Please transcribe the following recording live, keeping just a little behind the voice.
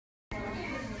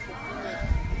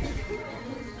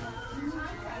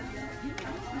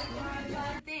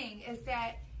is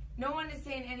that no one is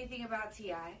saying anything about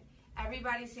T.I.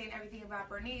 Everybody's saying everything about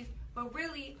Bernice, but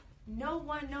really, no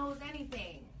one knows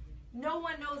anything. No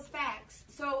one knows facts.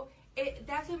 So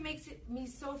that's what makes me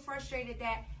so frustrated,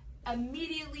 that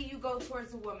immediately you go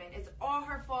towards the woman. It's all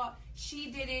her fault.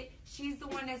 She did it. She's the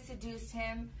one that seduced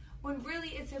him. When really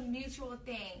it's a mutual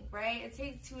thing, right? It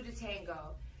takes two to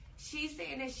tango. She's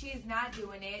saying that she's not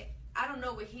doing it. I don't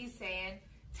know what he's saying.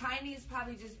 Tiny's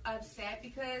probably just upset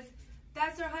because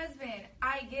that's her husband.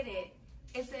 I get it.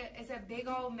 It's a big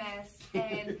old mess,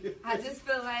 and I just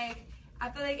feel like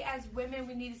as women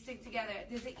we need to stick together.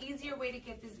 There's an easier way to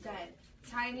get this done.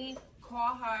 Tiny,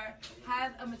 call her,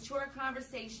 have a mature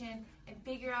conversation, and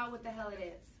figure out what the hell it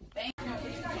is. Thank you.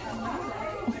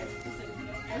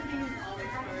 Everything is always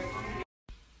hard.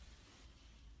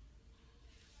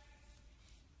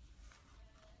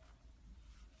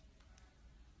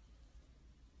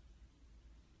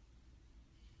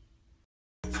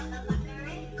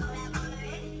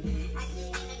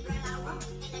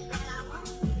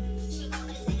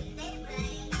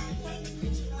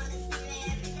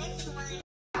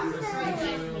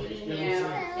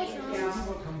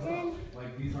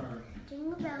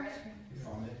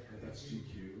 That's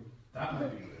GQ. That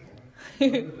might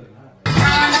be real.